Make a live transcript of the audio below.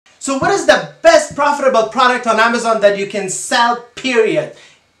So what is the best profitable product on Amazon that you can sell, period?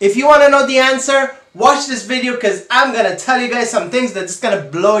 If you want to know the answer, watch this video because I'm going to tell you guys some things that's going to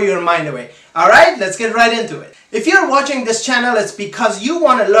blow your mind away. Alright, let's get right into it. If you're watching this channel, it's because you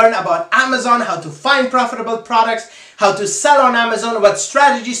want to learn about Amazon, how to find profitable products, how to sell on Amazon, what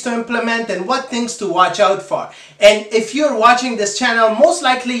strategies to implement, and what things to watch out for. And if you're watching this channel, most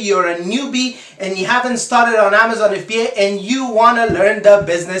likely you're a newbie and you haven't started on Amazon FBA and you want to learn the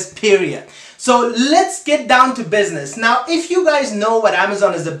business, period. So let's get down to business. Now, if you guys know what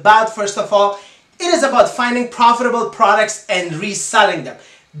Amazon is about, first of all, it is about finding profitable products and reselling them.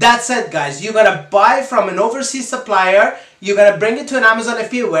 That's it, guys. You're gonna buy from an overseas supplier, you're gonna bring it to an Amazon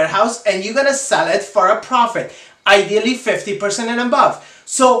FBA warehouse, and you're gonna sell it for a profit, ideally 50% and above.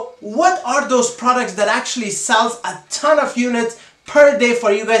 So what are those products that actually sells a ton of units per day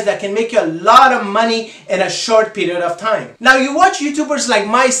for you guys that can make you a lot of money in a short period of time? Now, you watch YouTubers like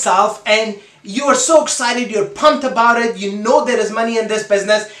myself and you are so excited, you're pumped about it, you know there is money in this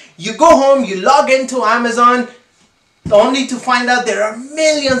business. You go home, you log into Amazon, only to find out there are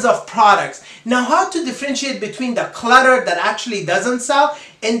millions of products. Now, how to differentiate between the clutter that actually doesn't sell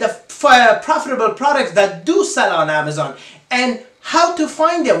and the profitable products that do sell on Amazon, and how to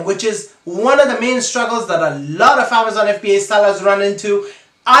find them, which is one of the main struggles that a lot of Amazon FBA sellers run into.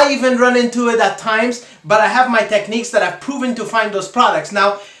 I even run into it at times, but I have my techniques that I've proven to find those products.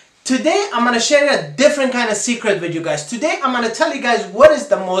 Now, today I'm going to share a different kind of secret with you guys. Today I'm going to tell you guys what is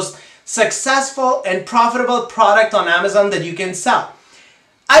the most successful and profitable product on Amazon that you can sell.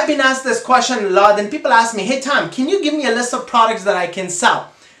 I've been asked this question a lot, and people ask me, hey Tom, can you give me a list of products that I can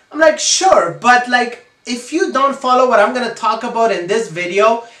sell? I'm like, sure, but if you don't follow what I'm going to talk about in this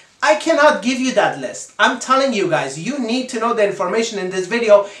video, I cannot give you that list. I'm telling you guys, you need to know the information in this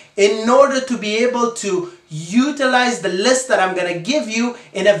video in order to be able to utilize the list that I'm going to give you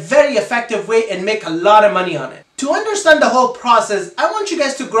in a very effective way and make a lot of money on it. To understand the whole process, I want you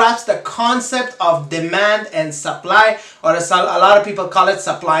guys to grasp the concept of demand and supply, or as a lot of people call it,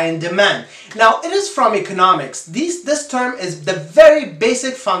 supply and demand. Now, it is from economics. This term is the very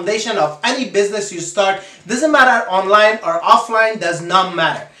basic foundation of any business you start. Doesn't matter online or offline, does not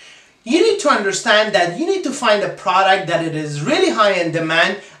matter. You need to understand that you need to find a product that it is really high in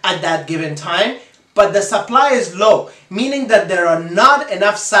demand at that given time, but the supply is low, meaning that there are not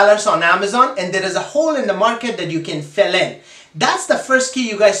enough sellers on Amazon and there is a hole in the market that you can fill in. That's the first key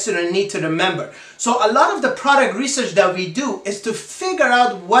you guys need to remember. So a lot of the product research that we do is to figure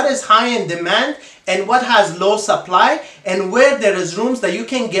out what is high in demand and what has low supply, and where there is rooms that you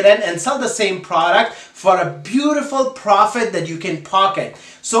can get in and sell the same product for a beautiful profit that you can pocket.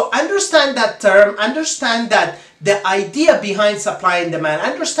 So understand that term, understand that the idea behind supply and demand,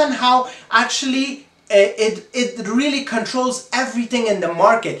 understand how actually it really controls everything in the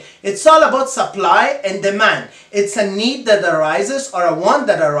market. It's all about supply and demand. It's a need that arises or a want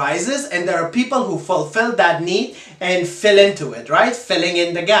that arises, and there are people who fulfill that need and fill into it, right? Filling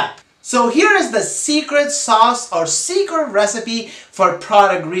in the gap. So here is the secret sauce or secret recipe for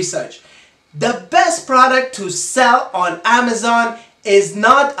product research. The best product to sell on Amazon is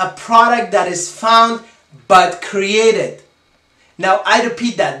not a product that is found but created. Now, I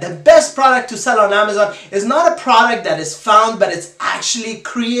repeat that. The best product to sell on Amazon is not a product that is found, but it's actually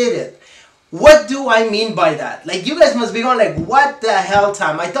created. What do I mean by that? You guys must be going what the hell,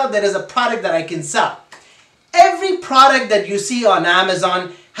 Tom? I thought there is a product that I can sell. Every product that you see on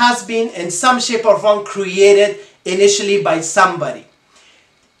Amazon has been in some shape or form created initially by somebody.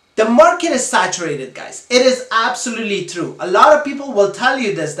 The market is saturated, guys. It is absolutely true. A lot of people will tell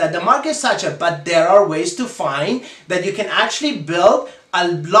you this, that the market is saturated, but there are ways to find that you can actually build a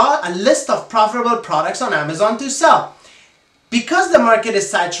list of profitable products on Amazon to sell. Because the market is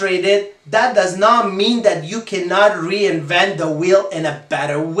saturated, that does not mean that you cannot reinvent the wheel in a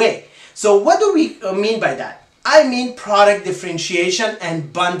better way. So what do we mean by that? I mean product differentiation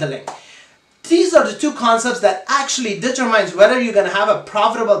and bundling. These are the two concepts that actually determines whether you're going to have a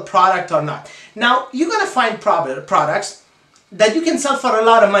profitable product or not. Now, you're going to find products that you can sell for a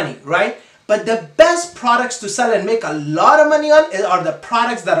lot of money, right? But the best products to sell and make a lot of money on are the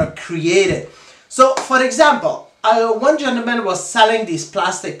products that are created. So, for example, one gentleman was selling these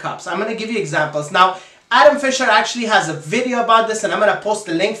plastic cups. I'm going to give you examples. Now, Adam Fisher actually has a video about this, and I'm going to post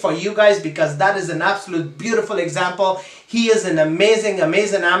the link for you guys because that is an absolute beautiful example. He is an amazing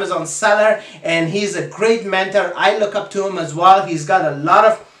Amazon seller, and he's a great mentor. I look up to him as well. He's got a lot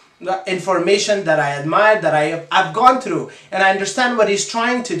of information that I admire, that I've gone through, and I understand what he's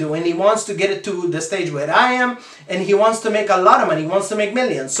trying to do, and he wants to get it to the stage where I am, and he wants to make a lot of money, he wants to make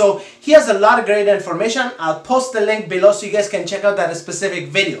millions. So he has a lot of great information. I'll post the link below so you guys can check out that specific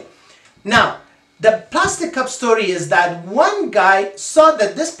video. Now, the plastic cup story is that one guy saw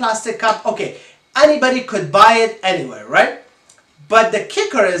that this plastic cup, okay, anybody could buy it anywhere, right? But the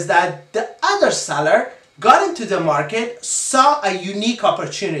kicker is that the other seller got into the market, saw a unique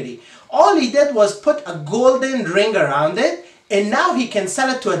opportunity. All he did was put a golden ring around it, and now he can sell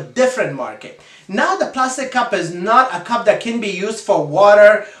it to a different market. Now the plastic cup is not a cup that can be used for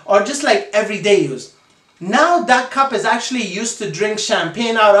water or just like everyday use. Now that cup is actually used to drink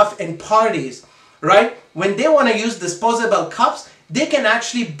champagne out of in parties, right? When they want to use disposable cups, they can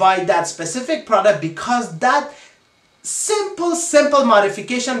actually buy that specific product because that simple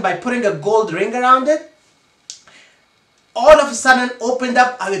modification by putting a gold ring around it all of a sudden opened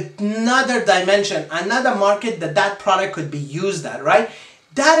up another dimension, another market that product could be used at, right?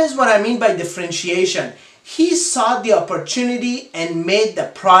 That is what I mean by differentiation. He saw the opportunity and made the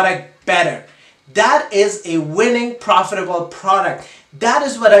product better. That is a winning, profitable product. That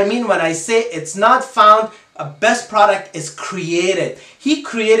is what I mean when I say it's not found, a best product is created. He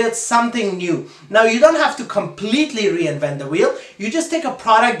created something new. Now you don't have to completely reinvent the wheel. You just take a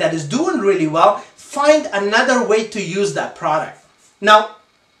product that is doing really well, find another way to use that product. Now,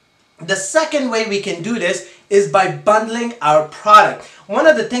 the second way we can do this is by bundling our product. One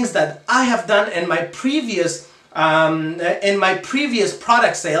of the things that I have done in my previous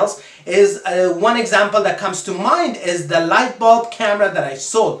product sales is one example that comes to mind is the light bulb camera that I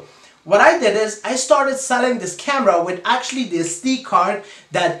sold. What I did is I started selling this camera with actually the SD card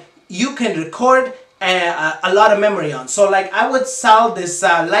that you can record a lot of memory on. So like I would sell this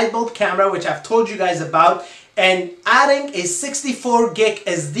light bulb camera, which I've told you guys about, and adding a 64 gig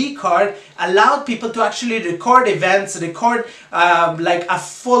SD card allowed people to actually record events, record like a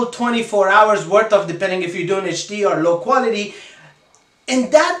full 24 hours worth of, depending if you're doing HD or low quality.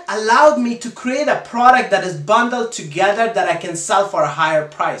 And that allowed me to create a product that is bundled together that I can sell for a higher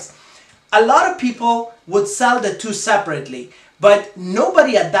price. A lot of people would sell the two separately, but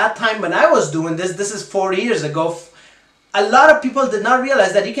nobody at that time when I was doing this is 4 years ago, a lot of people did not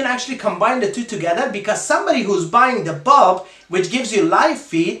realize that you can actually combine the two together, because somebody who's buying the bulb, which gives you live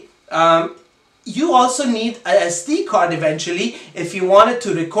feed, you also need a SD card eventually if you wanted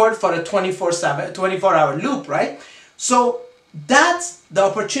to record for a 24-hour loop, right? So that's the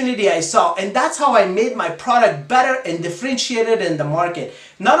opportunity I saw, and that's how I made my product better and differentiated in the market.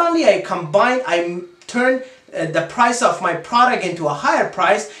 Not only I turned the price of my product into a higher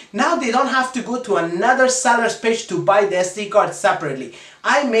price, now they don't have to go to another seller's page to buy the SD card separately.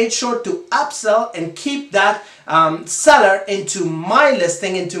 I made sure to upsell and keep that seller into my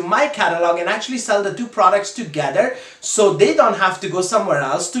listing, into my catalog, and actually sell the two products together so they don't have to go somewhere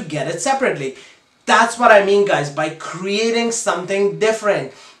else to get it separately. That's what I mean, guys, by creating something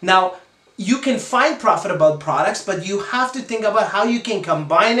different. Now, you can find profitable products, but you have to think about how you can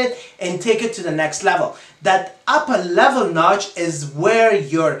combine it and take it to the next level. That upper level notch is where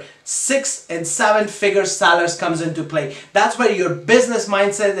your 6- and 7-figure sellers comes into play. That's where your business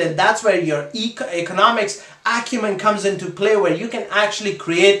mindset, and that's where your economics acumen comes into play, where you can actually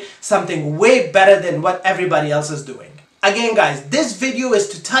create something way better than what everybody else is doing. Again, guys, this video is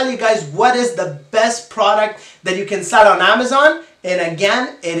to tell you guys what is the best product that you can sell on Amazon. And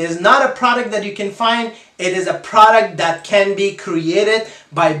again, it is not a product that you can find. It is a product that can be created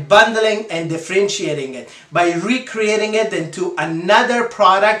by bundling and differentiating it, by recreating it into another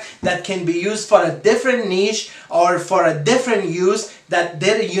product that can be used for a different niche or for a different use, that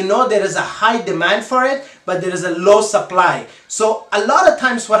there is a high demand for it, but there is a low supply. So a lot of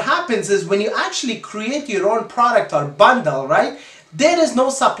times what happens is when you actually create your own product or bundle, right, there is no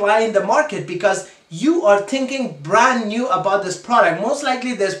supply in the market because you are thinking brand new about this product. Most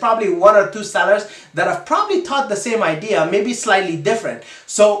likely there's probably 1 or 2 sellers that have probably thought the same idea, maybe slightly different.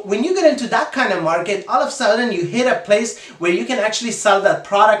 So when you get into that kind of market, all of a sudden you hit a place where you can actually sell that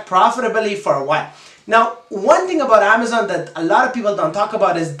product profitably for a while. Now, one thing about Amazon that a lot of people don't talk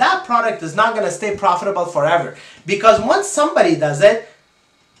about is that product is not going to stay profitable forever, because once somebody does it,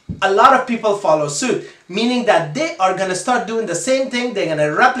 a lot of people follow suit, meaning that they are going to start doing the same thing. They're going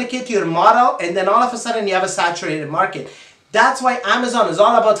to replicate your model, and then all of a sudden you have a saturated market. That's why Amazon is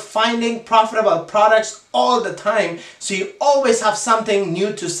all about finding profitable products all the time, so you always have something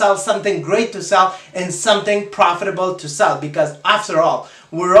new to sell, something great to sell, and something profitable to sell, because after all,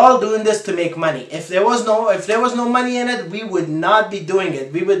 we're all doing this to make money. If there was no money in it, we would not be doing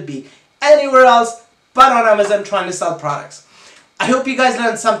it. We would be anywhere else but on Amazon trying to sell products. I hope you guys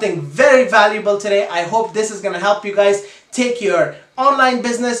learned something very valuable today. I hope this is going to help you guys take your online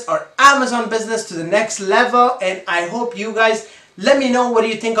business or Amazon business to the next level. And I hope you guys let me know what do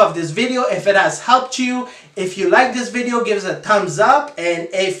you think of this video. If it has helped you, if you like this video, give us a thumbs up. And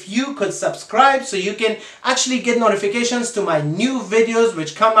if you could subscribe so you can actually get notifications to my new videos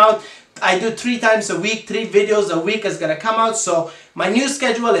which come out. I do 3 times a week, 3 videos a week is going to come out. So my new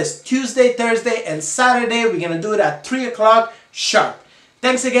schedule is Tuesday, Thursday, and Saturday. We're going to do it at 3 o'clock sharp.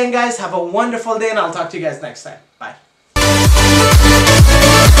 Thanks again, guys. Have a wonderful day, and I'll talk to you guys next time. Bye.